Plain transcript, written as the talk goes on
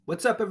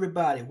What's up,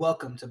 everybody?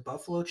 Welcome to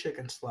Buffalo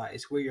Chicken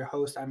Slice. We're your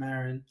host. I'm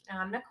Aaron.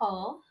 I'm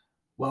Nicole.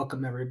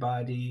 Welcome,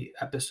 everybody.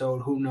 Episode,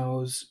 who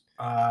knows?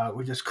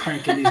 We're just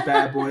cranking these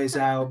bad boys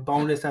out.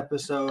 Bonus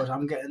episodes.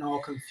 I'm getting all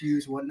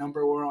confused what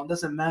number we're on.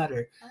 Doesn't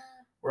matter.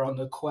 We're on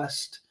the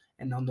quest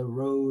and on the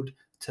road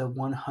to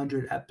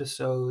 100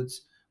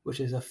 episodes, which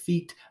is a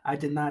feat I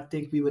did not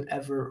think we would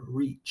ever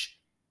reach.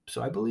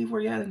 So I believe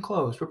we're getting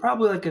close. We're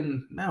probably like I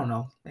don't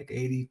know, like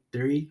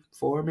 83,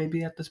 4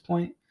 maybe at this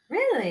point.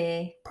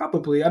 Really?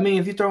 Probably. I mean,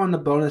 if you throw in the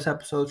bonus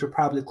episodes, we're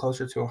probably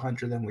closer to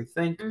 100 than we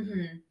think.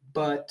 Mm-hmm.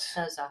 But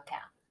Those don't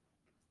count.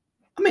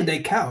 I mean, they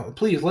count.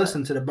 Please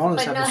listen to the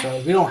bonus But no-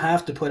 episodes. We don't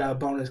have to put out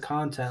bonus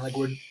content. Like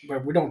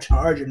we don't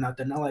charge or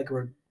nothing. Not like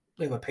we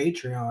have a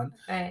Patreon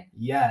Right.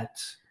 yet.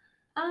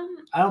 I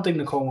don't think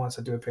Nicole wants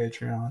to do a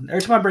Patreon.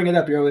 Every time I bring it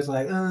up, you're always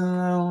like,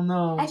 I don't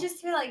know. I just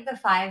feel like the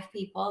 5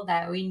 people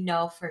that we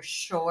know for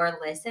sure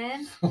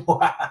listen.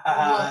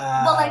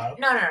 Wow. Well, like,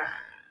 no.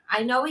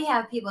 I know we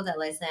have people that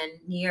listen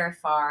near or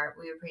far.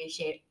 We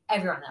appreciate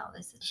everyone that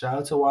listens. Shout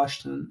out to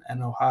Washington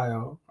and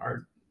Ohio,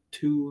 our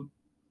two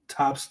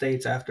top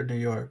states after New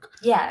York.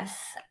 Yes.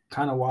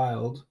 Kind of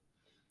wild.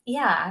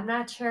 Yeah, I'm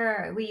not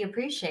sure we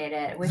appreciate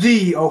it.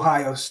 The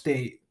Ohio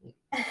State.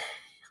 Is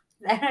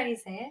that how you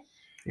say it?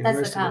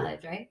 University. That's the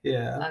college, right?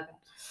 Yeah.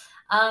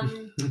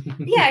 Okay.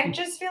 Yeah, I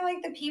just feel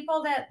like the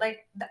people that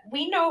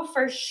we know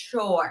for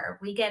sure.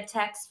 We get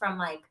texts from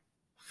like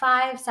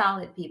 5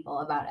 solid people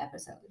about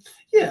episodes.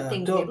 Yeah,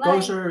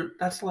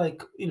 that's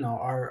like,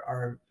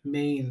 our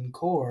main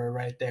core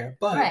right there.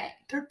 But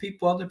there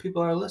are other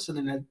people are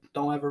listening that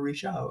don't ever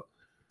reach out.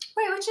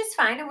 Right, which is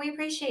fine, and we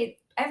appreciate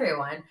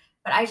everyone.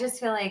 But I just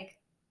feel like,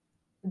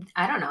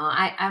 I don't know.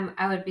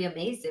 I would be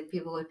amazed if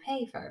people would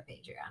pay for a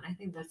Patreon. I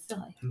think that's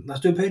silly.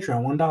 Let's do a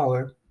Patreon,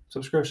 $1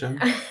 subscription.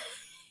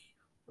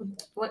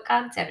 What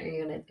content are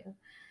you gonna do?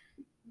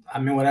 I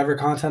mean, whatever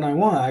content I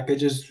want. I could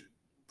just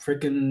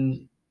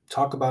freaking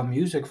talk about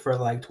music for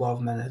like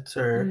 12 minutes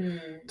or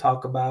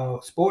talk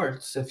about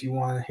sports if you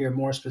want to hear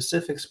more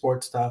specific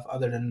sports stuff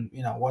other than,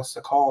 what's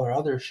the call or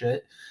other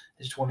shit.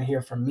 I just want to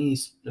hear from me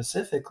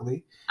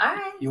specifically. All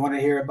right. You want to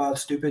hear about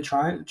stupid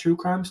true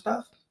crime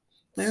stuff?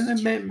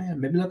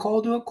 Maybe Nicole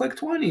will do a quick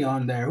 20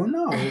 on there. Who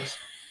knows?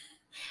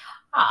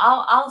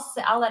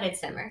 I'll let it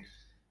simmer.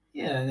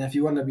 Yeah, and if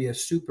you want to be a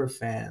super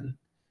fan,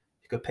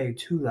 you could pay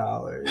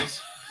 $2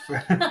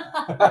 for...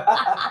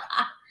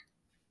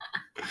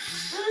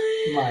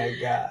 My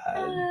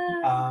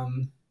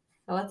God.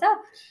 So what's up?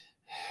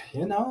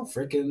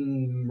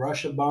 Freaking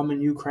Russia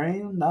bombing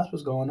Ukraine. That's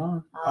what's going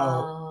on.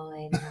 Oh,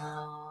 I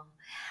know.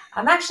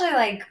 I'm actually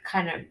like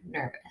kind of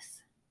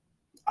nervous.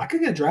 I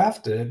could get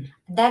drafted.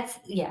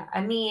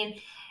 I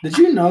mean. Did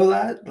you know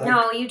that?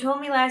 No, you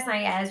told me last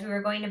night as we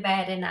were going to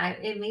bed, and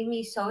it made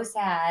me so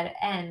sad,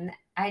 and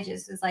I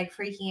just was like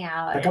freaking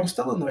out. Like I'm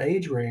still in the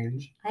age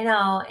range. I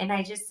know, and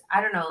I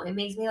don't know. It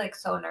makes me like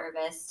so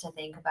nervous to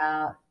think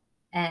about.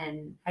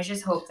 And I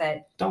just hope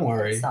that don't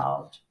worry, it's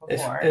solved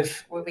before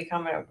if we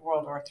become a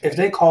World War III. If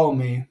they call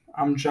me,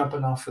 I'm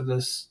jumping off of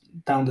this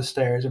down the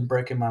stairs and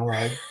breaking my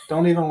leg.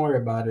 Don't even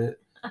worry about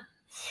it.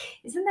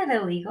 Isn't that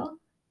illegal?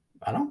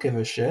 I don't give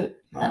a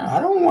shit. I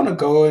don't want to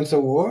go into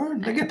war.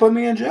 They can put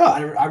me in jail.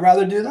 I'd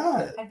rather do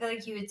that. I feel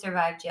like you would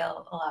survive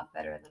jail a lot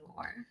better than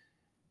war.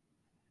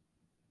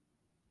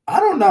 I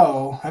don't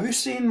know. Have you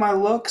seen my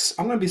looks?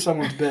 I'm going to be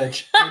someone's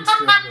bitch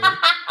instantly.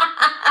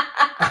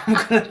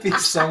 I'm going to be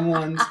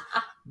someone's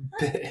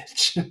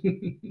bitch.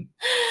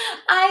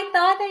 I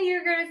thought that you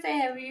were going to say,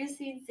 have you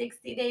seen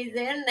 60 Days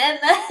In? And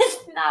that's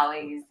not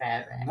what you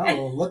said.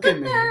 No, look at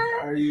me.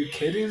 Are you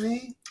kidding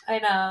me? I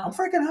know. I'm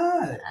freaking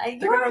hot.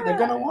 They're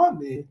going to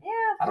want me.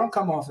 Yeah. I don't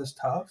come off as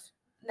tough.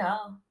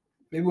 No.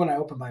 Maybe when I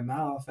open my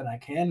mouth and I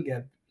can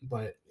get,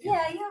 but... You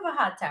have a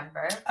hot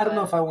temper. I don't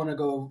know if I want to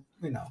go,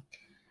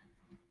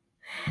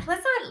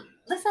 Let's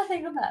not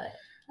think about it.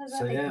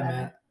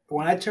 Man.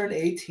 When I turned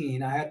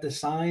 18, I had to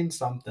sign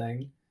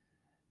something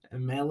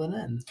and mail it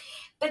in.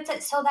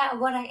 But so that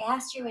what I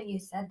asked you when you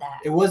said that.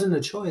 It wasn't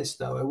a choice,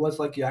 though. It was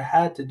like I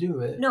had to do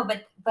it. No,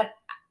 but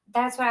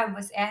that's what I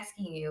was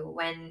asking you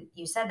when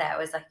you said that. It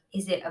was like,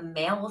 is it a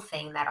male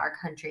thing that our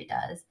country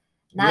does?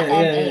 Not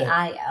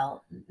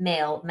M-A-I-L,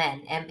 male,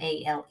 men,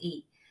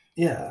 M-A-L-E.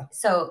 Yeah.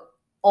 So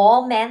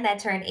all men that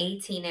turn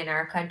 18 in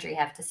our country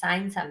have to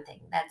sign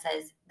something that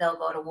says they'll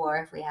go to war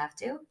if we have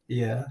to?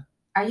 Yeah.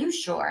 Are you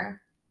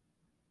sure?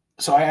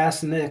 So I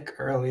asked Nick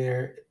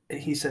earlier, and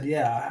he said,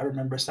 yeah, I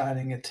remember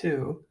signing it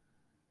too.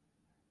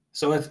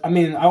 So I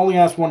only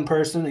asked one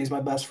person. He's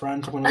my best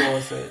friend, so I'm going to go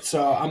with it.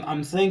 So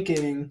I'm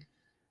thinking,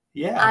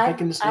 I'm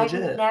thinking it's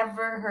legit. I've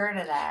never heard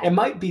of that. It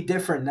might be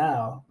different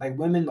now. Like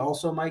women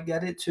also might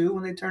get it too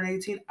when they turn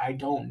 18. I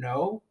don't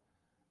know.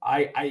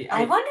 I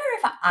wonder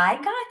if I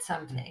got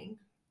something.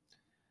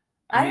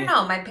 I don't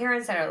know. My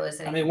parents that are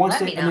listening.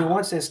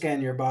 Once they scan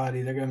your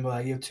body, they're gonna be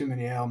like, you have too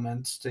many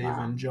ailments to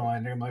even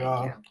join. They're gonna be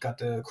like, got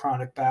the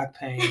chronic back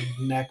pain,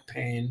 neck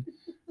pain,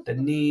 the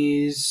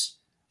knees,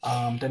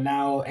 the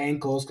now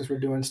ankles because we're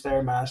doing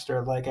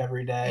Stairmaster like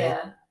every day.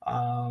 Yeah.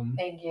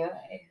 Thank you.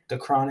 The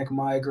chronic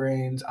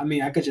migraines. I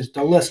mean,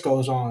 the list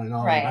goes on and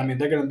on. Right. I mean,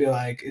 they're gonna be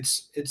like,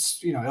 it's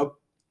it'll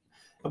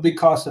be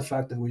cost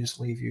effective. We just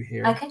leave you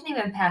here. I couldn't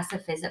even pass a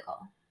physical.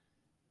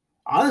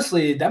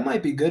 Honestly, that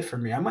might be good for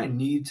me. I might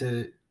need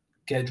to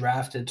get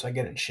drafted so I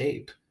get in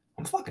shape.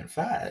 I'm fucking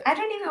fat. I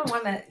don't even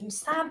want to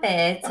stop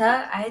it.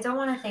 I don't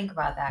want to think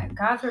about that.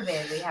 God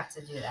forbid we have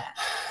to do that.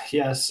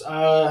 Yes.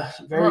 Well,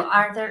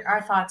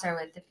 our thoughts are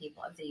with the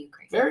people of the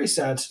Ukraine. Very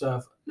sad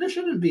stuff. There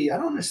shouldn't be. I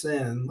don't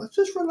understand. Let's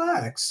just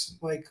relax.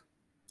 Like,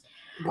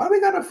 why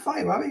we gotta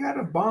fight? Why we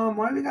gotta bomb?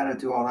 Why we gotta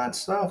do all that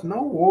stuff?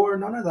 No war,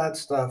 none of that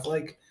stuff.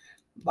 Like,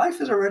 life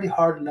is already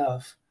hard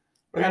enough.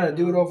 We gotta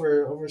do it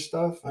over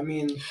stuff. I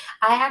mean,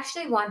 I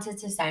actually wanted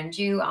to send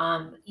you,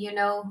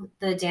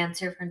 the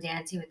dancer from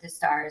Dancing with the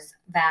Stars,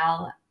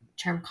 Val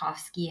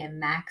Chermkovsky and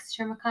Max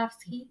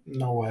Chermkovsky.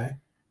 No way.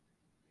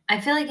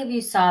 I feel like if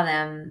you saw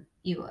them,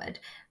 you would.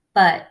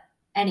 But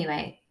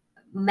anyway,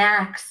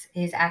 Max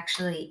is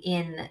actually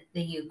in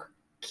the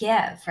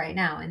Kiev right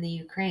now in the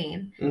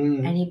Ukraine,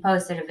 and he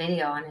posted a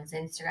video on his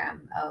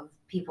Instagram of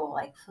people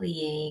like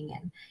fleeing,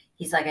 and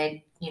he's like,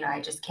 I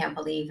just can't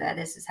believe that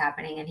this is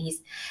happening. And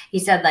he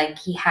said like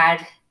he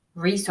had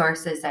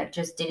resources that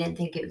just didn't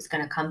think it was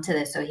going to come to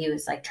this, so he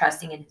was like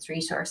trusting in his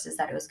resources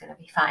that it was going to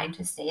be fine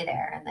to stay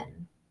there, and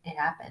then it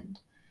happened.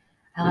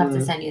 I'll have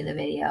to send you the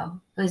video.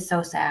 It was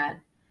so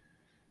sad.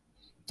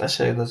 That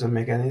shit doesn't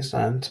make any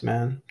sense,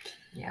 man.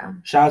 Yeah.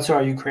 Shout out to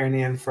our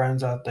Ukrainian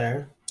friends out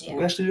there. Yeah.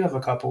 We actually do have a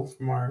couple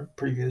from our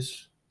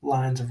previous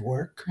lines of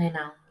work. I know.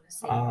 I was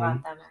thinking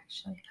about them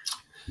actually.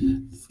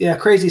 Yeah,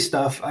 crazy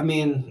stuff. I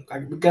mean, I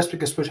guess we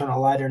could switch on a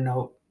lighter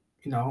note.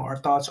 Our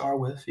thoughts are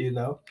with you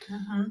though.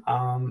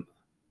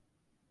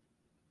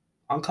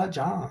 Uncut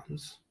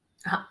Jahms.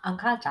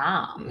 Uncut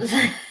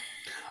Jahms.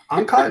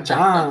 Uncut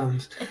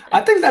Jahms.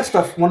 I think that's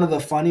one of the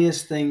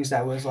funniest things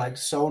that was like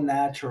so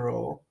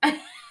natural.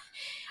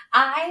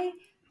 I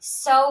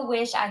so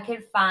wish I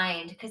could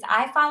find, because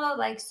I follow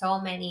like so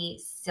many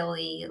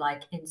silly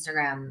like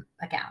Instagram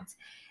accounts.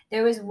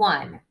 There was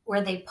one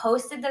where they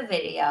posted the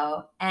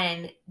video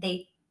and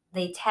they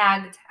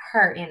tagged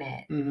her in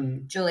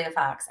it, Julia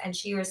Fox, and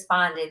she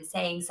responded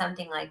saying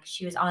something like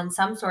she was on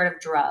some sort of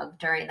drug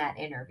during that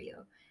interview.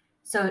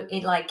 So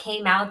it like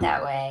came out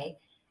that way.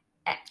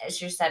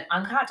 She said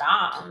Uncut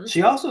Jahms.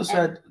 She also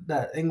said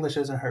that English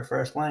isn't her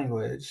first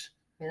language.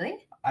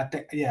 Really? I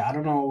think, yeah, I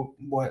don't know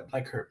what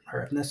like her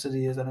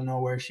ethnicity is. I don't know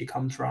where she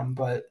comes from,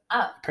 but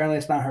apparently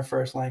it's not her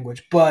first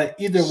language. But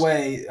either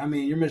way, I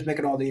mean, you're just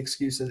making all the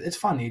excuses. It's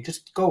funny.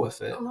 Just go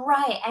with it.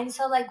 Right. And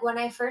so like when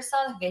I first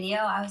saw the video,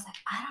 I was like,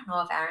 I don't know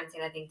if Aaron's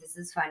going to think this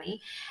is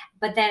funny.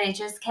 But then it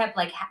just kept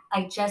like,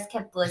 I just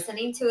kept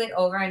listening to it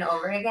over and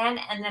over again.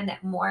 And then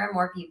more and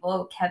more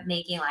people kept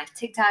making like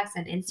TikToks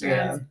and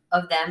Instagrams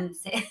of them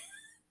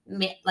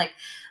like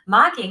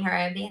mocking her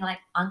and being like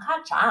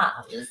Uncut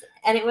Jahms,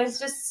 and it was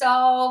just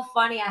so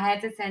funny. I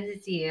had to send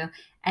it to you,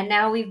 and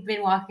now we've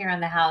been walking around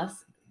the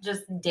house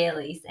just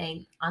daily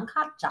saying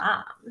Uncut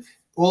Jahms.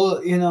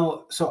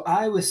 Well, so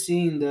I was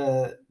seeing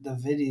the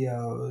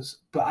videos,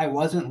 but I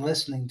wasn't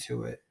listening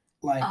to it.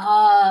 Like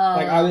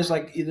I was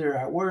like either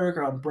at work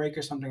or on break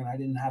or something, and I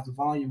didn't have the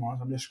volume on.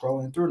 So I'm just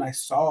scrolling through, and I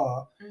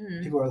saw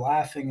people were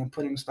laughing and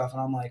putting stuff,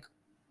 and I'm like,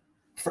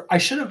 I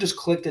should have just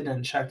clicked it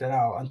and checked it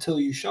out until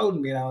you showed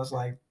me, and I was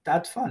like,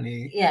 that's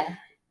funny. Yeah.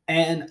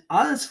 And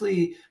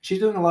honestly, she's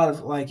doing a lot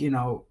of like, giving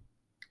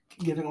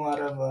a lot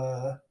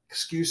of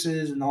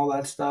excuses and all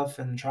that stuff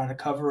and trying to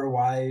cover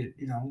why,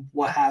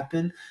 what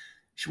happened.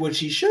 What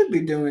she should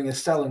be doing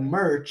is selling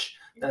merch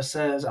that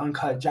says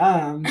Uncut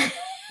Jahms,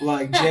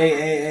 like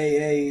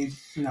JAAA,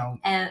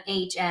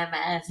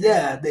 HMS.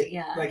 Yeah,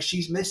 like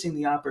she's missing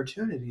the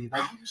opportunity.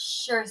 Like, I'm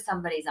sure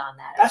somebody's on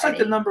that. That's already.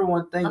 Like the number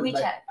one thing. Let me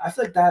check. I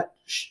feel like that.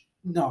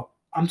 No,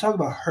 I'm talking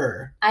about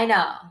her. I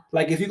know.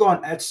 Like if you go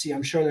on Etsy,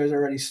 I'm sure there's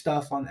already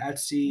stuff on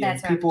Etsy.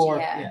 That's and people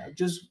right, are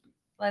just.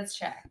 Let's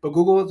check. But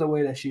Google it the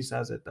way that she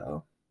says it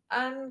though.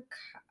 I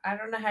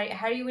don't know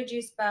how would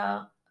you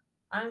spell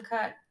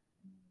uncut?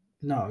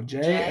 No,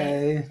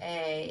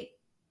 JAAHMS.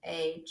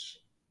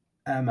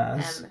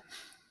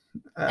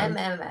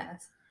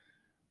 MMS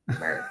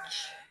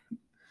merch.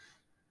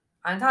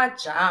 Uncut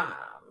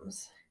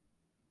Jahms.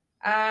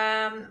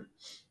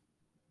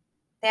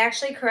 They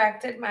actually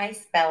corrected my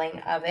spelling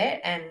of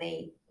it, and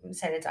they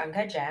said it's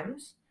Uncut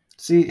Gems.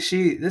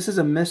 See, this is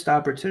a missed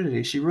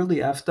opportunity. She really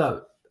effed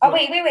up. Oh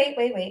wait.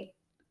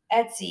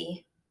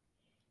 Etsy.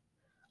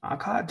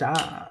 Uncut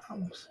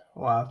Jahms.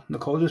 Wow,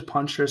 Nicole just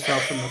punched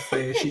herself in the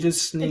face. She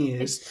just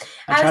sneezed.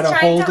 I tried to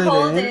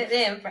hold it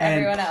in for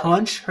everyone else.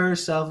 Punch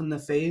herself in the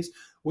face.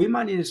 We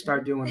might need to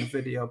start doing a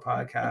video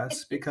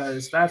podcast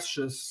because that's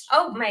just.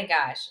 Oh my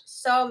gosh,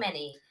 so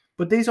many.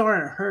 But these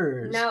aren't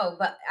hers. No,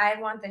 but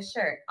I want the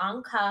shirt.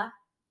 Uncut,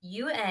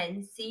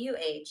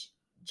 UNCUH,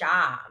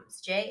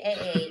 Jahms,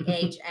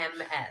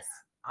 JAAHMS.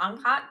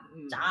 Uncut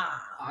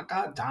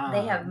Jahms.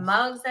 They have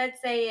mugs that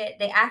say it.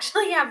 They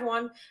actually have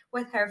one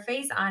with her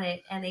face on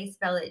it, and they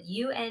spell it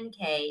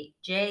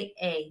UNKJAHMS.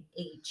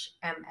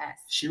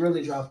 She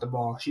really dropped the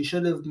ball. She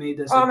should have made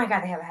this. Oh my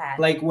god, they have a hat.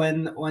 Like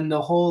when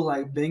the whole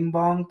like Bing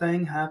Bong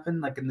thing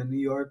happened, like in the New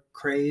York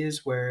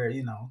craze, where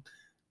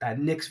that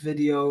Knicks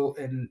video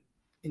and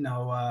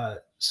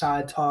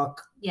Side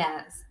Talk.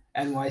 Yes.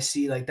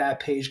 NYC, like that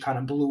page kind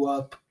of blew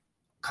up,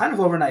 kind of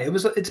overnight.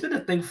 It's been a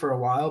thing for a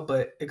while,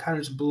 but it kind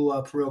of just blew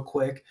up real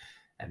quick.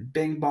 And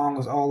Bing Bong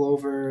was all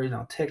over,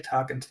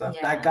 TikTok and stuff.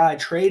 Yeah. That guy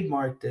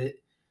trademarked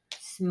it.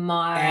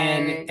 Smart.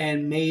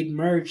 And made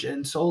merch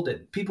and sold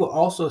it. People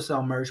also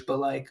sell merch, but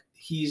like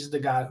he's the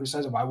guy who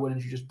says, why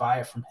wouldn't you just buy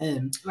it from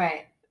him?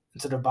 Right.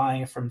 Instead of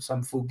buying it from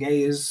some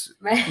fugazi,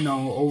 right.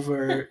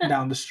 Over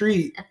down the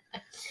street.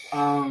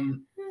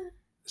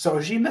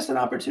 So she missed an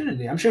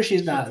opportunity. I'm sure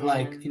she's not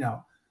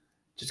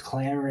just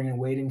clamoring and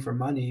waiting for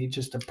money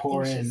just to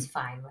pour in. She's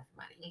fine with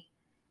money.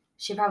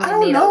 She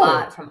probably made a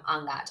lot from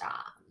Uncut.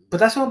 But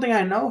that's the only thing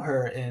I know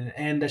her in,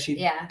 and that she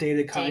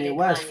dated Kanye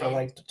West for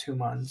like 2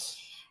 months.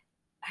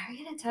 Are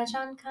we gonna touch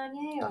on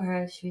Kanye,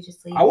 or should we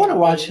just leave? I want to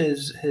watch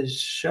his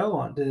show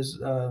on his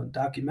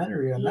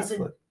documentary on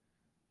Netflix.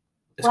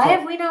 Why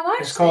have we not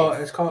watched it?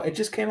 It's called. It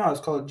just came out.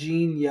 It's called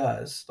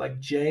Jahms, like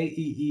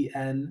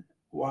JEENYUHS.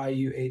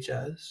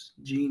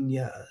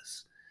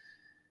 Jahms.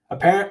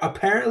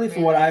 Apparently,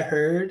 from what I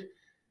heard,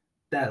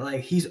 that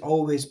like he's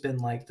always been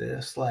like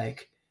this.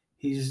 Like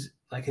he's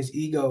like his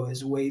ego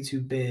is way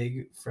too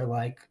big for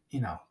to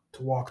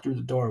walk through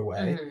the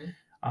doorway.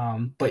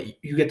 Mm-hmm.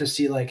 But you get to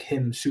see like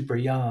him super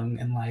young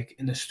and like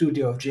in the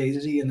studio of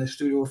Jay-Z, in the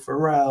studio of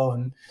Pharrell.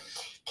 And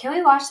can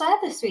we watch that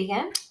this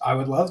weekend? I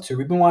would love to.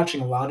 We've been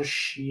watching a lot of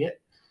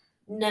shit.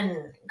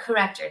 No.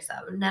 Correct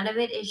yourself. None of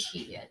it is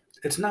shit.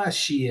 It's not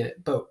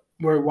shit, but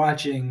we're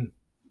watching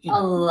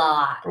a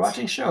lot. We're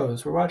watching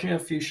shows. We're watching a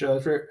few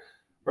shows.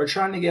 We're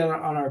trying to get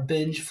on our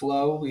binge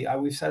flow.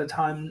 We've said it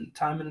time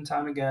and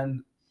time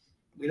again.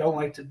 We don't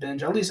like to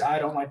binge. At least I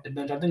don't like to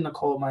binge. I think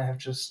Nicole might have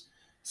just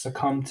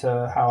succumbed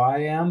to how I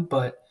am,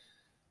 but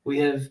we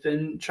have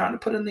been trying to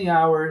put in the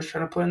hours,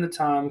 trying to put in the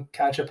time,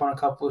 catch up on a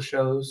couple of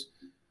shows.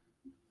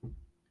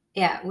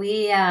 Yeah,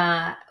 we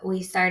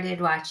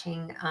started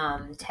watching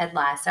Ted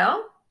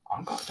Lasso,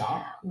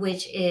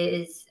 which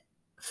is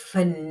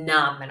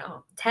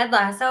phenomenal. Ted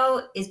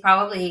Lasso is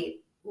probably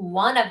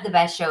one of the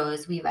best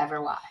shows we've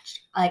ever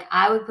watched. Like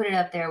I would put it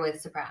up there with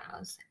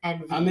Sopranos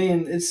and Veep. I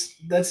mean, it's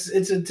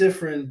a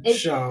different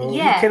show.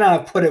 Yeah. You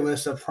cannot put it with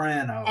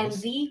Sopranos. And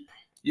Veep.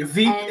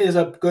 Veep is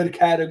a good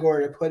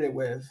category to put it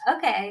with.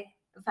 Okay,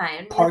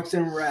 fine. Parks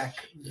and Rec,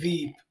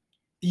 Veep.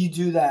 You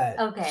do that.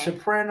 Okay.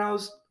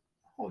 Sopranos,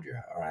 hold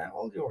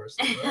yours.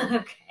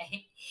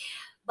 Okay.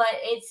 But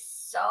it's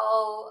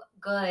so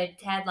good,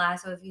 Ted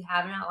Lasso. If you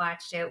have not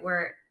watched it,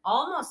 we're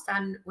almost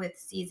done with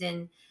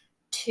season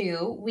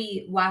 2.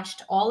 We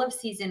watched all of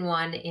season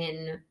 1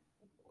 in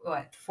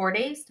 4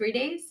 days, 3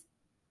 days?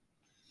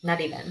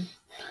 Not even.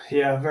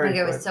 Yeah, very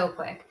quick. It was so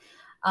quick.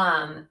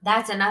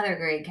 That's another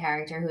great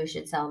character who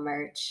should sell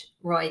merch.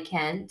 Roy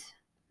Kent.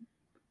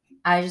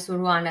 I just would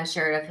want a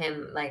shirt of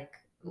him, like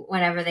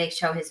whenever they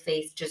show his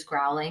face, just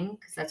growling,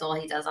 because that's all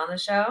he does on the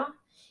show,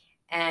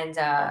 and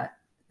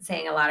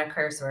saying a lot of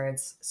curse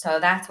words. So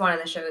that's one of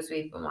the shows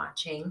we've been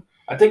watching.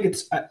 I think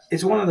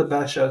it's one of the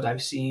best shows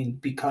I've seen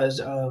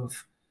because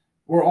of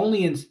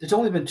it's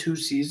only been 2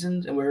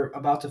 seasons and we're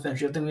about to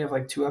finish. I think we have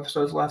like 2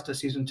 episodes left of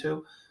season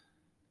 2.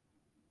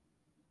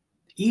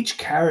 Each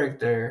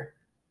character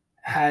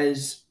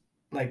has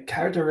like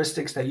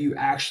characteristics that you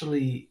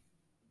actually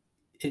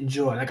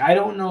enjoy. Like I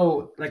don't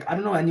know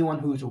anyone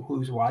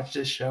who's watched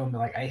this show and be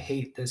like, I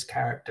hate this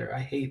character, I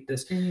hate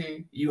this.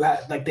 Mm-hmm. You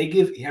have like they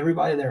give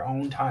everybody their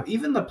own time.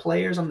 Even the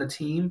players on the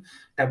team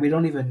that we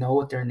don't even know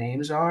what their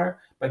names are,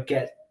 but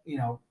get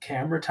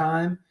camera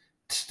time.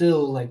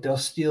 Still, like they'll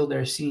steal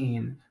their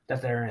scene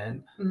that they're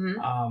in.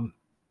 Mm-hmm.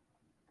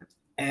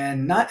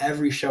 And not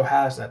every show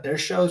has that. There's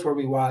shows where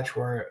we watch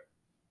where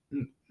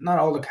not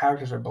all the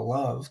characters are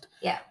beloved.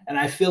 Yeah. And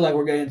I feel like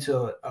we're getting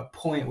to a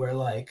point where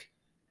like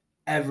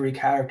every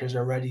character is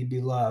already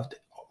beloved.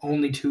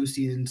 Only 2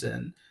 seasons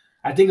in.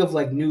 I think of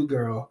like New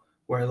Girl,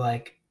 where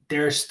like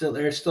they're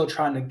still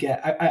trying to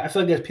get. I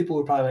feel like there's people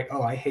who are probably like,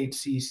 oh, I hate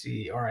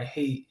Cece, or I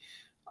hate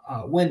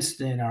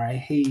Winston, or I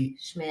hate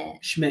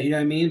Schmidt. You know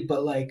what I mean?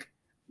 But like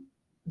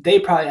they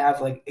probably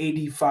have like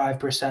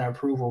 85%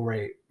 approval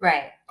rate,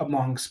 right,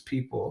 amongst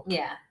people.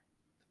 Yeah.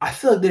 I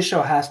feel like this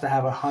show has to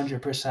have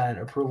 100%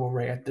 approval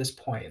rate at this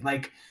point.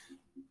 Like,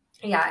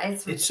 yeah,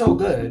 it's so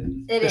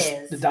good. It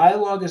is. The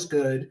dialogue is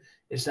good.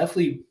 It's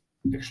definitely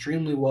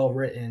extremely well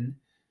written.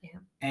 Yeah.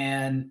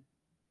 And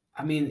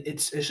I mean,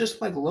 it's just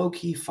like low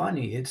key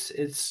funny. It's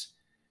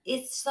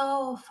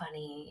so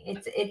funny.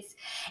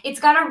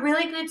 It's got a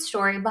really good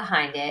story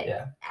behind it.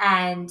 Yeah.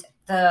 And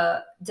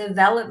the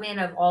development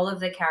of all of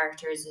the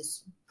characters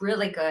is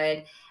really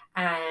good.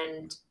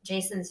 And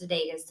Jason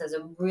Sudeikis does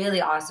a really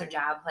awesome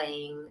job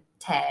playing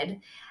Ted.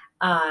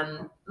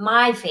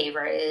 My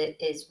favorite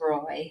is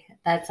Roy.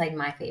 That's like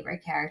my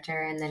favorite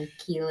character, and then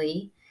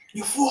Keely.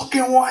 You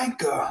fucking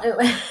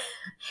wanker.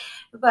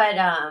 But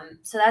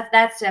so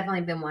that's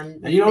definitely been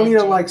one. And you don't need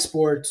to like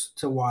sports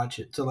to watch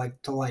it to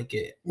like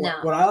it. No.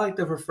 What I like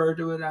to refer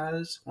to it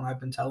as when I've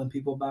been telling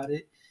people about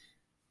it,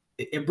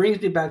 it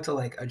brings me back to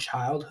like a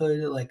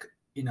childhood, like,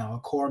 you know, a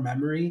core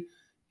memory.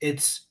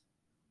 It's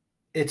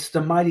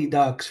the Mighty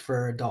Ducks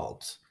for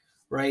adults,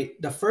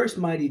 right? The first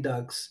Mighty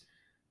Ducks,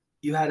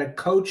 you had a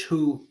coach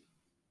who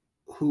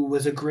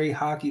was a great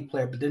hockey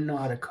player but didn't know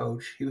how to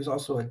coach. He was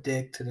also a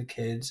dick to the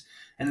kids,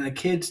 and then the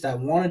kids that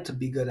wanted to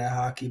be good at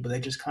hockey but they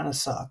just kind of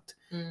sucked,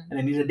 and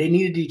they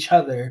needed each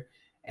other.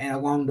 And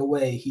along the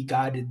way, he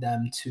guided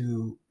them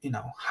to, you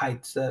know,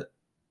 heights that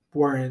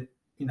weren't,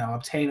 you know,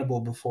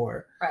 obtainable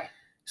before. Right.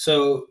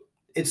 So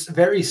it's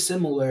very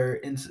similar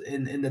in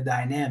the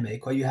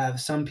dynamic, where you have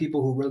some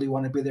people who really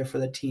want to be there for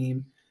the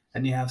team,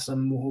 and you have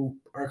some who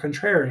are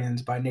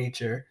contrarians by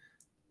nature.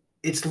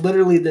 It's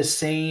literally the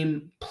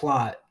same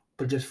plot,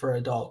 but just for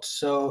adults.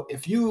 So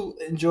if you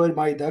enjoyed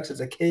Mighty Ducks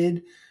as a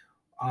kid,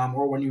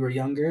 or when you were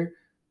younger,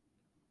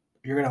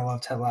 you're gonna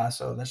love Ted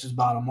Lasso. That's just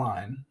bottom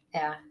line.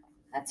 Yeah,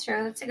 that's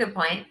true. That's a good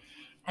point.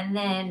 And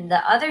then the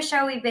other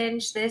show we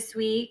binged this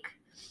week,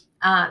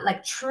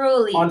 like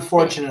truly.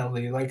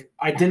 Unfortunately, like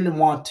I didn't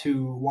want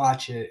to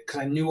watch it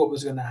because I knew what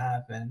was gonna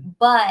happen.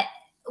 But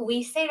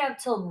we stayed up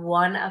till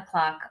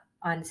 1:00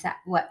 on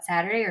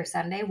Saturday or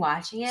Sunday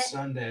watching it.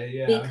 Sunday,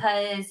 yeah.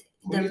 Because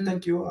who do you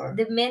think you are?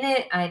 The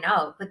minute I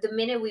know, but the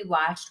minute we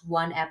watched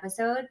one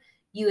episode,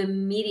 you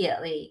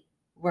immediately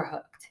were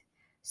hooked.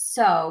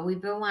 So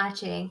we've been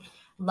watching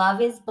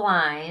Love is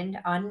Blind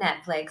on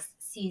Netflix,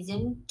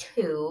 season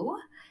 2.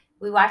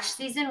 We watched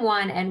season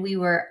 1 and we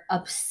were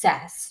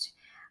obsessed.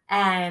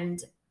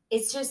 And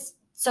it's just,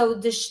 so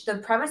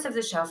the premise of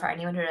the show, for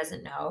anyone who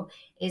doesn't know,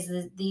 is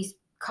that these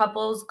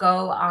couples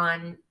go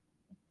on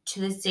to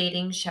this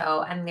dating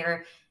show and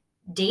they're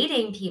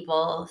dating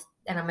people,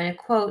 and I'm going to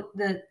quote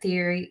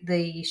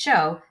the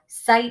show,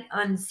 sight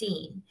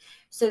unseen.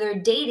 So they're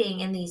dating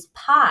in these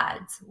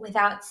pods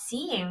without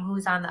seeing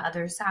who's on the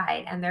other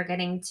side, and they're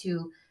getting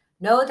to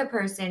know the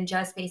person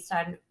just based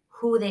on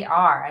who they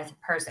are as a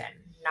person,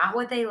 not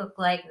what they look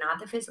like, not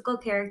the physical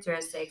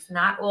characteristics,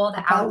 not all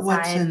the outside.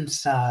 What's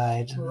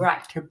inside.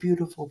 Right. Their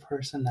beautiful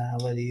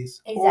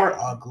personalities. Exactly. Or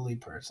ugly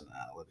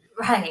personalities.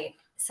 Right.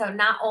 So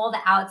not all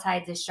the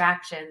outside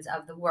distractions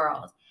of the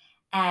world.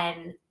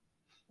 And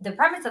the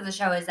premise of the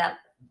show is that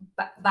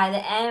by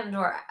the end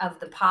of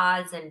the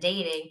pods and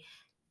dating,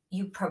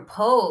 you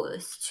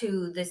propose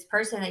to this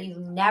person that you've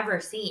never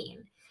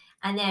seen.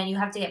 And then you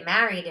have to get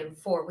married in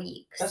 4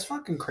 weeks. That's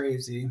fucking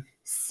crazy.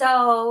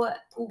 So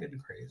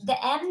fucking crazy.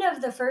 The end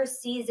of the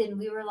first season,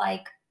 we were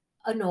like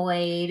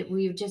annoyed.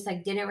 We just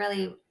like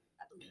we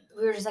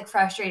were just like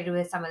frustrated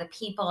with some of the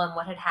people and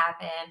what had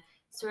happened.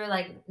 So we were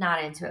like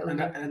not into it.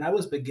 And that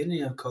was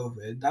beginning of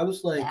COVID. That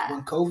was like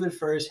when COVID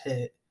first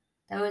hit.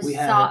 That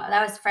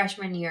was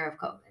freshman year of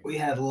COVID. We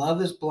had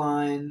Love is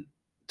Blind,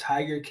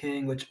 Tiger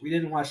King, which we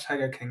didn't watch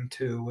Tiger King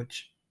 2,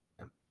 which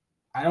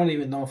I don't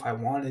even know if I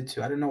wanted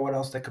to. I don't know what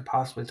else they could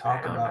possibly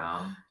talk about.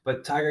 Know.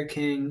 But Tiger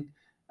King,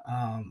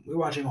 we were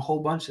watching a whole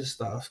bunch of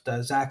stuff.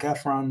 The Zac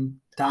Efron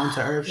Down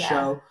to Earth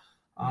show.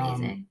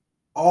 Amazing.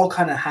 All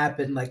kind of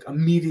happened like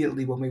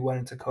immediately when we went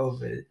into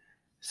COVID.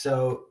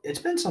 So it's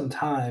been some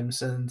time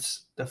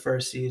since the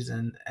first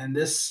season, and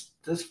this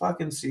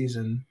fucking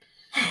season.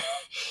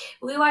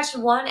 We watched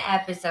one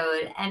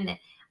episode and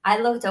I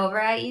looked over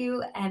at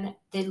you, and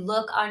the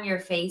look on your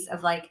face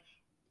of like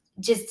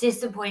just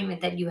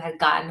disappointment that you had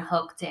gotten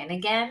hooked in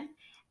again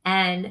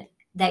and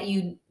that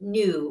you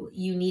knew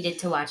you needed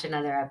to watch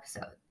another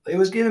episode. It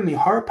was giving me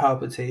heart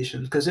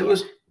palpitations because it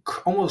was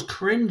almost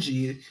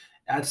cringy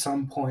at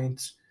some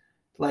points.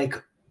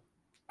 Like,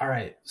 all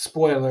right,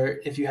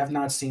 spoiler, if you have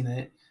not seen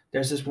it,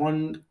 there's this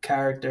one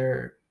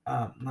character,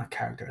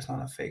 it's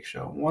not a fake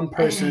show. One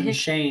person,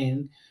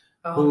 Shane,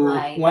 who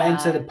went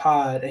into the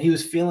pod, and he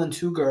was feeling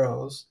 2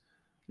 girls,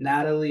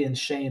 Natalie and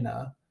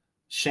Shayna.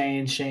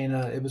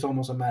 Shayna, it was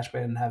almost a match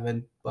made in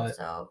heaven, but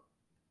so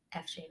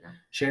F Shayna.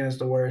 Shayna's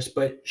the worst,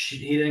 but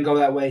he didn't go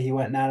that way. He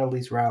went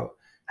Natalie's route.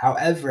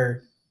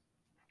 However,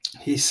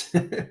 he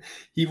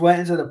went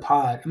into the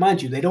pod.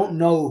 Mind you, they don't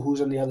know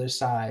who's on the other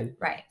side.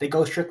 Right. They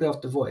go strictly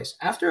off the voice.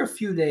 After a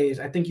few days,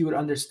 I think you would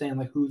understand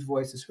like whose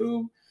voice is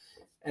who,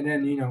 and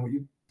then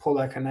you pull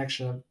that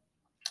connection.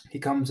 He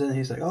comes in,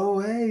 he's like, "Oh,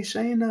 hey,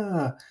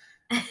 Shayna."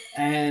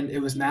 And it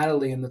was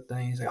Natalie in the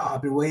thing. He's like, "Oh,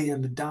 I've been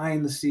waiting,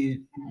 dying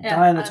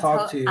to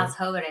talk to you." I was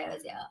hoping it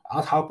was you. I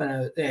was hoping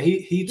it. Yeah,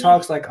 he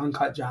talks like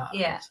Uncut Jahms.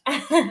 Yeah.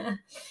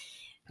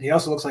 He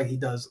also looks like he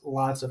does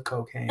lots of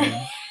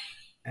cocaine.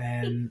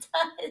 And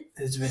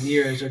his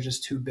veneers are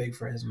just too big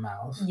for his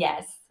mouth.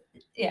 Yes.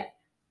 Yeah.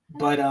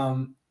 But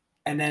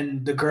and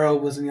then the girl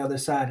was on the other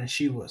side, and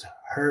she was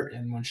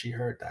hurting when she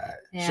heard that.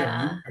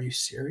 Yeah. Are you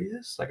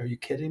serious? Like, are you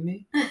kidding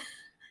me?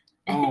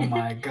 Oh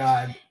my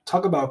God.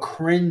 Talk about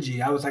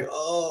cringy. I was like,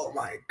 oh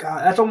my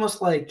God. That's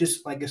almost like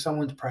just like if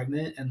someone's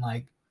pregnant and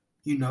like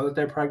you know that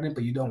they're pregnant,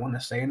 but you don't want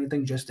to say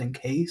anything just in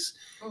case.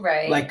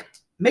 Right. Like,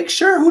 make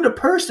sure who the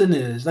person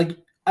is. Like,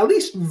 at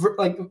least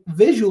like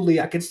visually,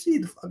 I can see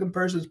the fucking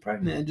person's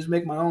pregnant and just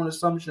make my own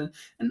assumption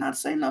and not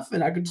say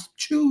nothing. I could just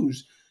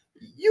choose.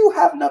 You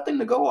have nothing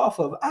to go off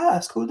of.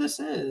 Ask who this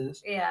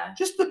is. Yeah.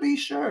 Just to be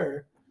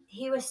sure.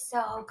 He was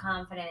so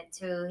confident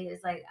too. He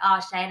was like, "Oh,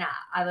 Shayna,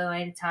 I've been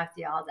waiting to talk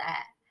to you all day.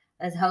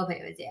 Let's hope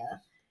it was you."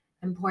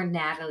 And poor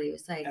Natalie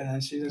was like, and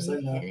then she just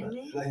like,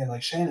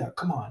 like Shayna,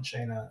 come on,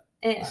 Shayna.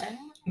 Yeah.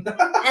 And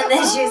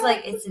then she's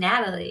like, "It's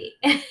Natalie,"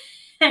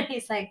 and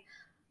he's like,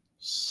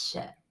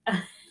 "Shit."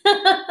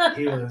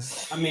 He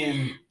was. I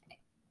mean,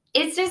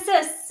 it's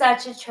just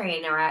such a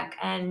train wreck,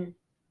 and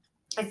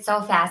it's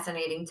so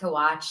fascinating to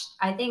watch.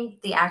 I think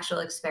the actual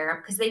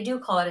experiment, because they do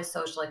call it a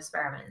social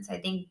experiment, so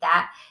I think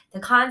that the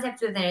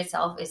concept within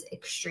itself is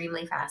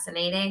extremely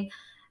fascinating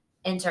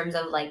in terms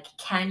of like,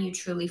 can you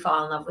truly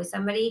fall in love with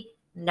somebody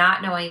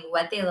not knowing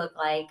what they look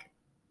like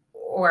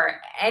or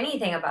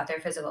anything about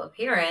their physical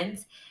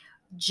appearance,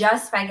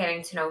 just by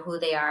getting to know who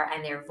they are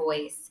and their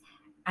voice.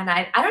 And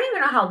I don't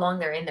even know how long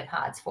they're in the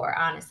pods for,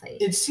 honestly.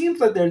 It seems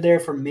like they're there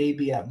for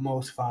maybe at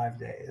most 5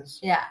 days.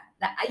 Yeah.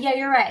 Yeah,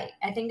 you're right.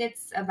 I think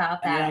it's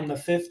about that. And then on the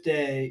 5th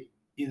day,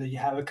 either you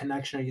have a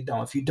connection or you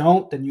don't. If you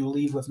don't, then you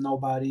leave with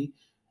nobody.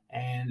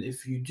 And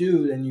if you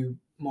do, then you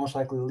most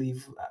likely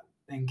leave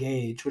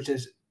engaged, which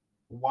is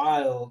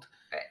wild.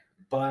 Right.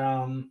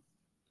 But,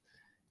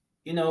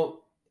 you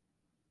know,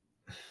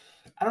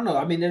 I don't know.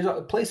 I mean, there's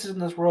places in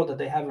this world that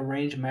they have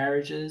arranged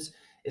marriages.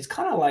 It's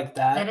kind of like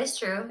that. That is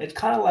true. It's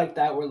kind of like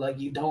that where, like,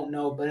 you don't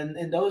know. But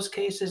in those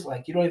cases,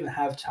 like, you don't even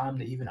have time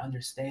to even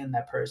understand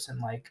that person,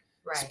 like,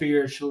 right.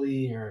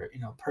 Spiritually or, you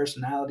know,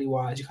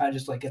 personality-wise. You kind of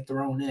just, like, get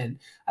thrown in.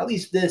 At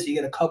least this, you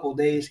get a couple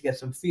days to get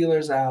some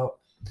feelers out,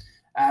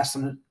 ask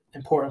some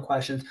important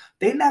questions.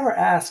 They never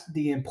ask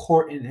the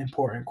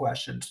important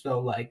questions,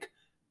 though. Like,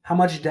 how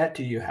much debt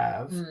do you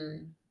have?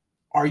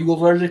 Are you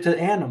allergic to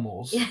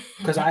animals?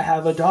 Because I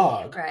have a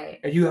dog. Right.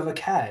 And you have a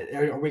cat.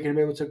 Are we going to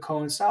be able to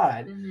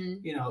coincide? Mm-hmm.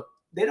 You know,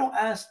 they don't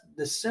ask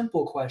the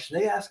simple question.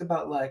 They ask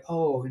about, like,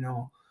 oh, you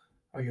know,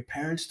 are your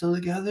parents still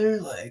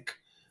together? Like,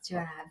 do you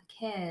want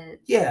to have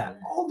kids? Yeah,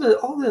 all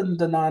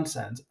the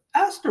nonsense.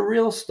 Ask the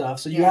real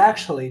stuff so you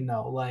actually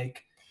know.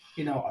 Like,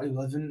 you know, are you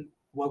living,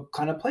 what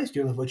kind of place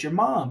do you live with your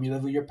mom? You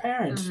live with your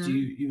parents? Mm-hmm. Do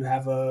you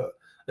have a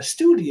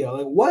studio?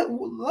 Like, what?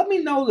 Let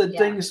me know the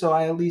things so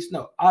I at least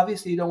know.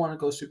 Obviously, you don't want to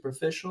go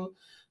superficial,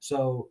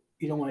 so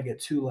you don't want to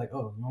get too like,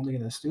 oh, I'm only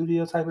in a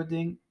studio type of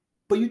thing.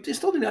 But you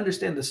still need to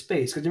understand the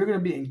space because you're going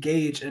to be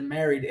engaged and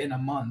married in a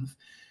month.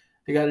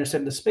 You got to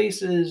understand the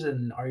spaces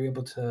and are you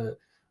able to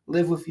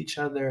live with each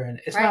other? And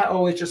it's not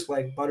always just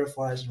like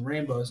butterflies and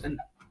rainbows. And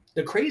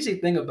the crazy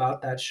thing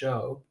about that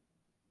show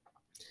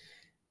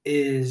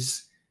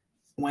is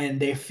when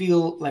they're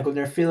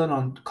feeling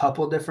on a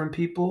couple different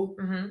people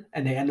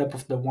and they end up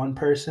with the one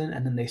person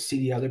and then they see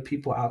the other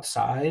people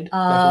outside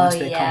once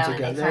they come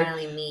together, they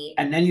finally meet.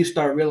 And then you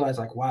start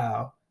realizing like,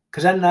 wow,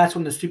 because then that's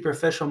when the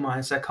superficial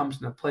mindset comes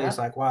into place.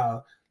 Like,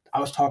 wow, I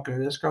was talking to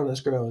this girl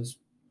is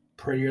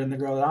prettier than the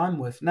girl that I'm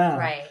with now,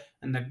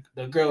 and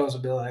the girls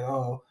will be like,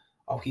 oh,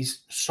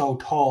 he's so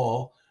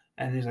tall,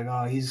 and he's like,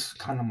 oh, he's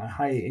kind of my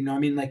height, you know what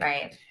I mean? Like,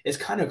 it's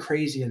kind of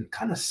crazy and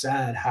kind of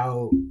sad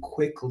how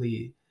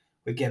quickly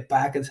we get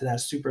back into that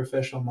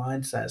superficial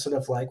mindset, sort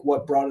of like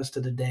what brought us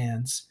to the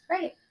dance.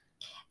 Right.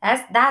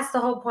 That's the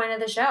whole point of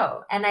the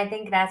show. And I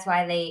think that's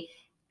why they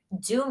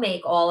do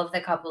make all of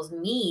the couples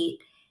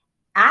meet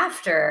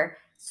after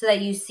so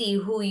that you see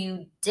who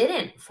you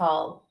didn't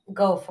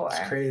go for.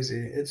 It's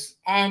crazy.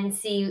 And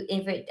see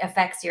if it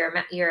affects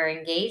your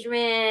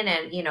engagement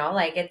and, you know,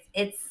 like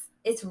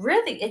it's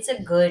really, it's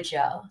a good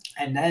show.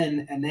 And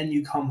then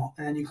you come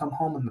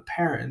home and the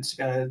parents,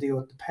 you got to deal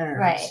with the parents.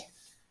 Right.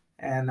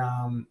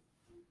 And,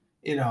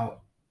 you know,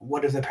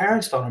 what if the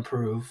parents don't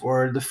approve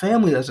or the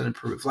family doesn't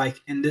approve? Like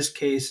in this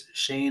case,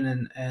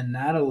 Shane and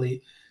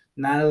Natalie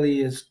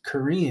is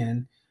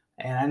Korean.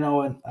 And I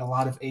know in a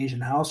lot of Asian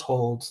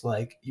households,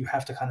 like you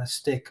have to kind of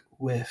stick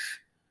with,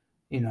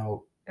 you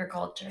know, your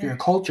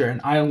culture.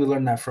 And I only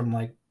learned that from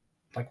like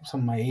some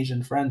of my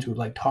Asian friends who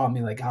like taught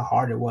me like how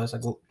hard it was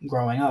like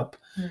growing up.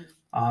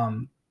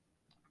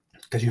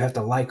 Because you have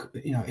to like,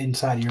 you know,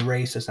 inside your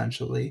race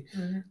essentially.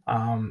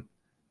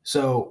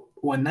 So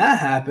when that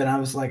happened, I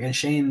was like, and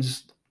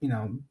Shane's, you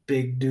know,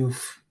 big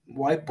doof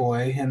white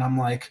boy, and I'm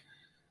like,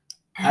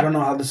 I don't know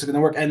how this is going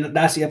to work. And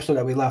that's the episode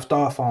that we left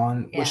off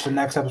on, which the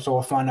next episode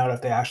we'll find out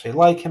if they actually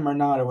like him or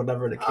not, or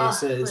whatever the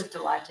case is. We have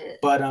to watch it.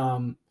 But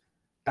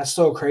that's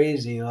so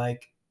crazy.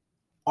 Like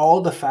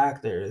all the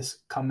factors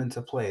come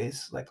into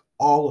place, like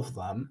all of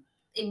them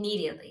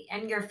immediately,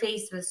 and you're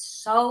faced with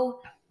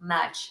so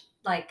much,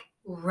 like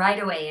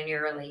right away in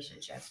your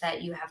relationship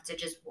that you have to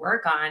just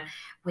work on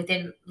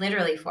within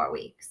literally 4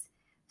 weeks.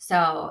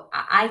 So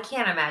I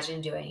can't imagine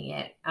doing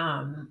it.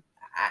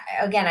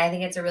 Again, I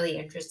think it's a really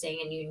interesting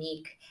and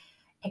unique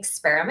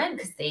experiment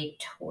because they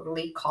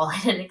totally call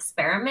it an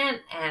experiment.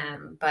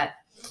 But,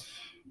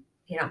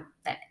 you know,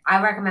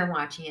 I recommend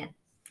watching it.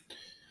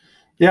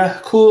 Yeah,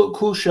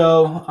 cool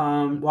show.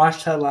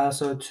 Watched Ted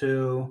Lasso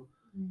too.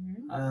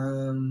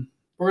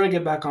 We're gonna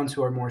get back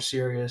onto our more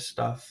serious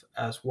stuff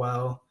as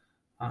well.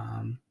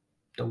 The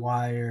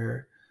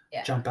Wire,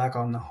 jump back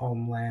on the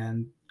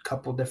Homeland,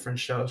 couple different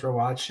shows we're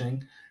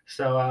watching.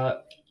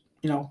 So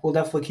we'll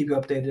definitely keep you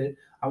updated.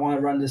 I want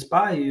to run this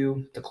by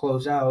you to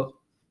close out.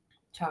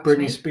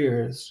 Britney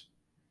Spears.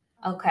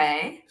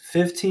 Okay.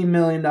 $15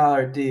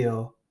 million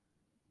deal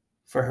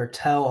for her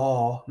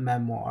tell-all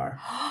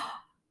memoir.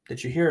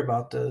 Did you hear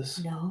about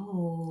this?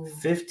 No.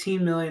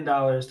 $15 million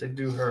to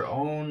do her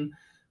own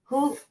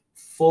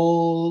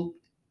full,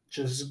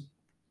 just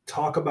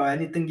talk about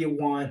anything you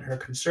want, her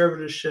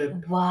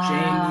conservatorship,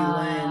 Jamie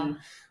Lynn,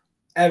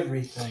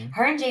 everything.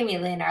 Her and Jamie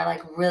Lynn are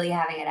like really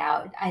having it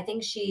out. I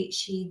think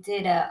she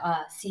did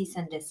a cease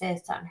and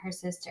desist on her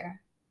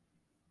sister,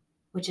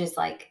 which is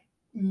like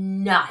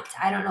nuts.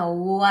 I don't know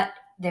what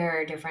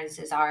their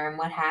differences are and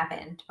what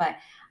happened, but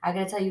I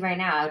gotta tell you right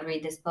now, I would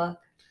read this book.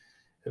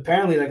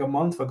 Apparently, like a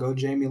month ago,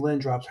 Jamie Lynn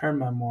dropped her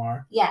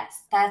memoir.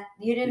 Yes,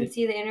 you didn't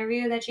see the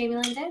interview that Jamie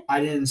Lynn did? I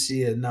didn't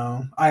see it,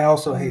 no. I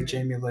also hate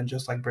Jamie Lynn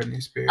just like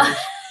Britney Spears.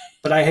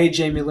 But I hate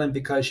Jamie Lynn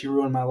because she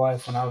ruined my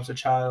life when I was a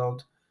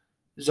child.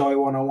 Zoe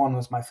 101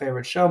 was my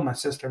favorite show. My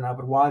sister and I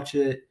would watch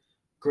it.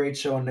 Great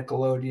show on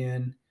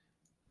Nickelodeon.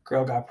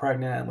 Girl got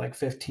pregnant at like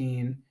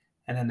 15,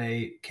 and then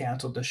they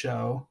canceled the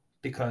show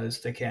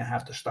because they can't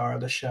have the star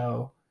of the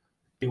show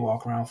be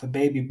walking around with a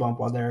baby bump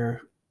while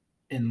they're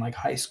in like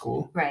high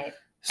school. Right.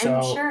 So,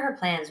 I'm sure her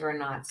plans were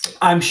not.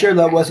 I'm sure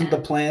that wasn't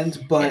the plans,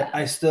 but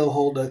I still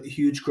hold a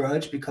huge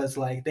grudge because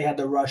like they had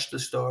to rush the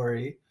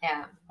story.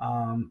 Yeah.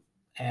 And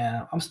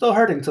I'm still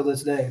hurting to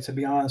this day, to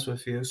be honest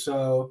with you.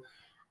 So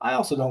I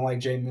also don't like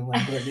Jamie Lynn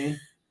Britney.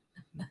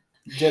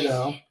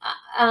 Ditto.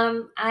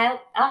 I'll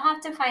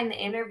have to find the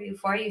interview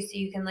for you so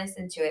you can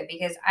listen to it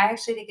because I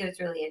actually think it was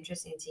really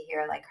interesting to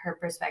hear like her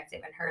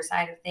perspective and her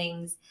side of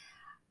things.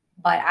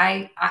 But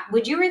I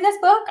would you read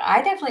this book?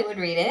 I definitely would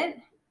read it.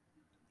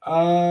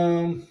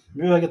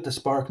 Maybe I get the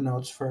spark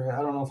notes for it.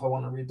 I don't know if I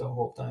want to read the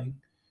whole thing.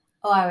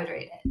 Oh, I would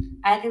read it.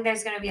 I think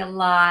there's going to be a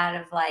lot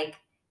of like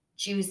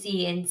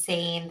juicy,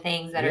 insane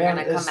things that are going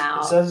to come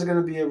out. It says it's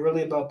going to be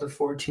really about the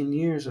 14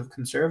 years of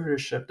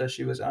conservatorship that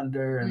she was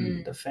under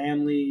and the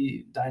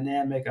family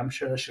dynamic. I'm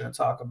sure she's going to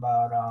talk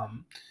about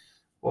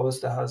what was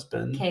the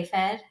husband?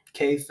 K-Fed.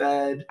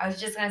 I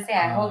was just going to say,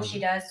 I hope she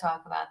does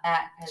talk about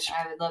that because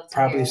I would love to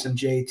probably hear some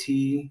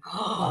JT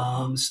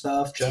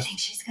stuff. Do you think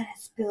she's going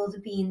to spill the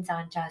beans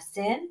on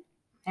Justin?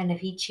 And if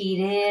he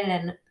cheated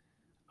and...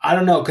 I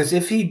don't know, because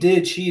if he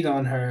did cheat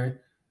on her,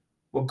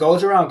 what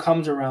Goes Around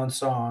Comes Around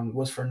song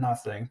was for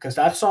nothing. Because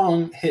that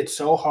song hit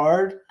so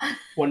hard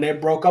when they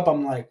broke up,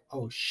 I'm like,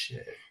 oh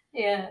shit.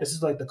 Yeah. This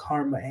is like the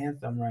karma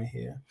anthem right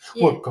here.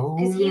 Yeah. What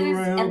goes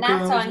around, in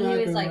that song,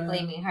 he was like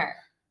blaming her.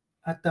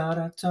 I thought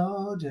I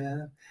told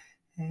you.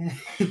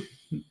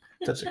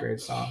 Such a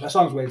great song. That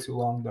song's way too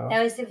long, though.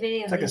 That was the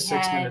video. It's like a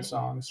 6-minute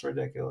song. It's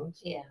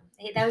ridiculous. Yeah.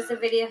 That was the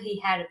video he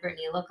had of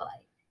Britney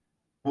lookalike.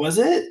 Was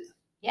it?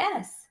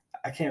 Yes.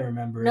 I can't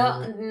remember.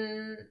 No.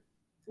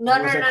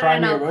 Cry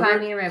Me a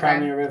River. Cry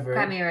Me a River.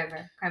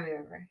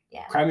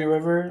 Yeah. Cry Me a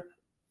River.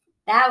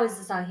 That was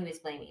the song he was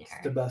blaming her.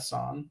 It's the best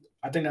song.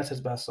 I think that's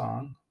his best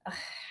song.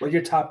 What are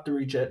your top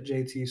 3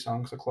 JT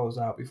songs to close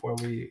out before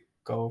we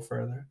go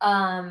further?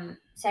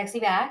 Sexy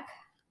Back.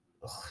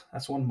 Ugh,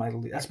 that's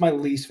my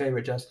least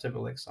favorite Justin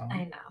Timberlake song.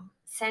 I know.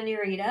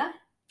 Senorita.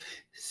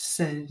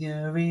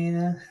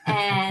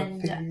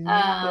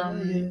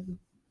 And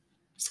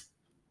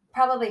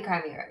probably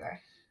Cry Me a River.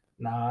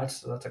 Nah,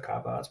 that's a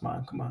cop out. That's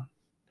mine. Come on.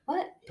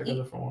 What? Pick a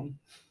different one.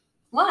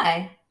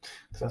 Why?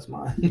 Because that's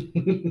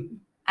mine.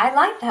 I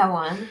like that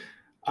one.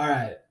 All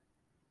right.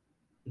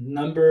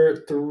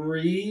 Number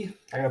 3.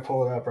 I gotta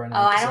pull it up right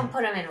now. Oh, I don't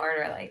put them in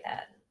order like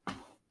that.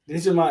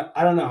 These are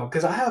I don't know,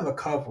 because I have a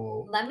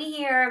couple. Let me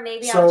hear.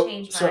 Maybe I'll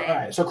change mine. All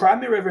right. So Cry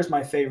Me a River is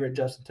my favorite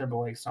Justin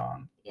Timberlake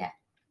song. Yeah.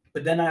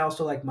 But then I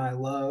also like My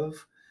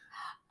Love.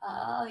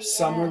 Oh, yeah.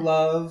 Summer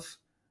Love.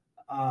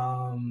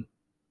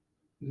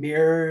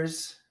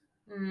 Mirrors.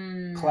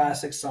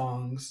 Classic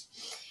songs.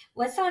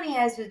 What song he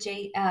has with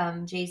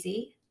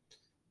Jay-Z?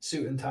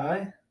 Suit and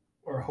Tie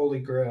or Holy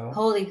Grail?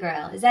 Holy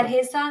Grail. Is that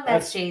his song?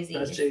 That's Jay-Z's.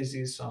 That's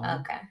Jay-Z's song.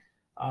 Okay.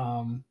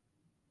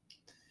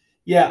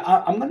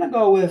 Yeah, I'm going to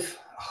go with...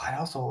 Oh, I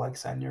also like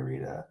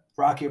Senorita.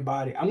 Rock Your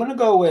Body. I'm going to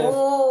go with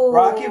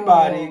Rock Your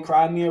Body,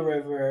 Cry Me a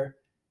River,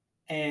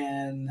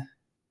 and...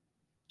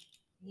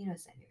 You know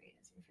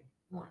Senorita's your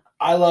favorite one.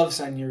 I love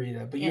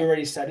Senorita, but you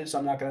already said it, so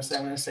I'm not going to say.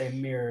 I'm going to say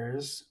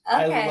Mirrors.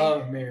 Okay. I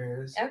love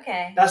Mirrors.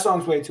 Okay. That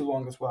song's way too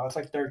long as well. It's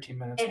like 13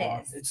 minutes long.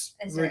 It is.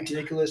 It's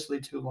ridiculously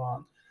too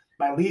long.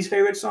 My least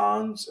favorite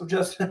songs of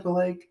Justin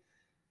Timberlake,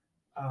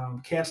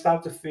 Can't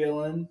Stop the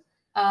Feeling.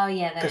 Oh,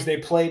 yeah. Because they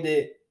played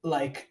it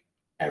like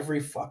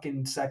every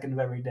fucking second of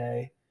every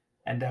day.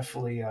 And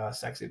definitely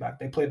Sexy Back.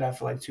 They played that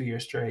for like 2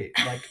 years straight.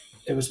 Like,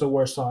 it was the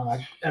worst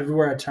song.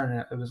 Everywhere I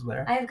turned it was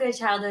there. I have good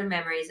childhood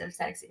memories of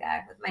Sexy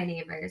Back with my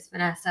neighbors.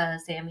 Vanessa,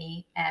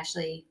 Sammy,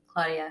 Ashley,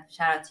 Claudia.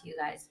 Shout out to you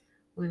guys.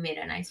 We made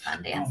a nice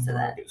fun dance to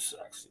that.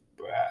 Sexy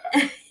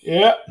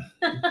Yeah.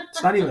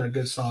 It's not even a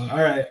good song. All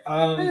right.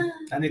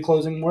 Any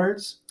closing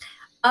words?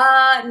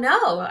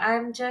 No.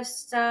 I'm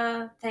just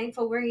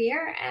thankful we're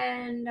here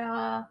and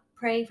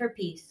praying for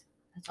peace.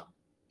 That's all.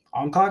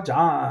 Uncut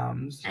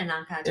Jahms. And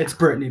Uncut Jahms. It's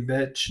Brittany,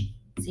 bitch.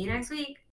 See you next week.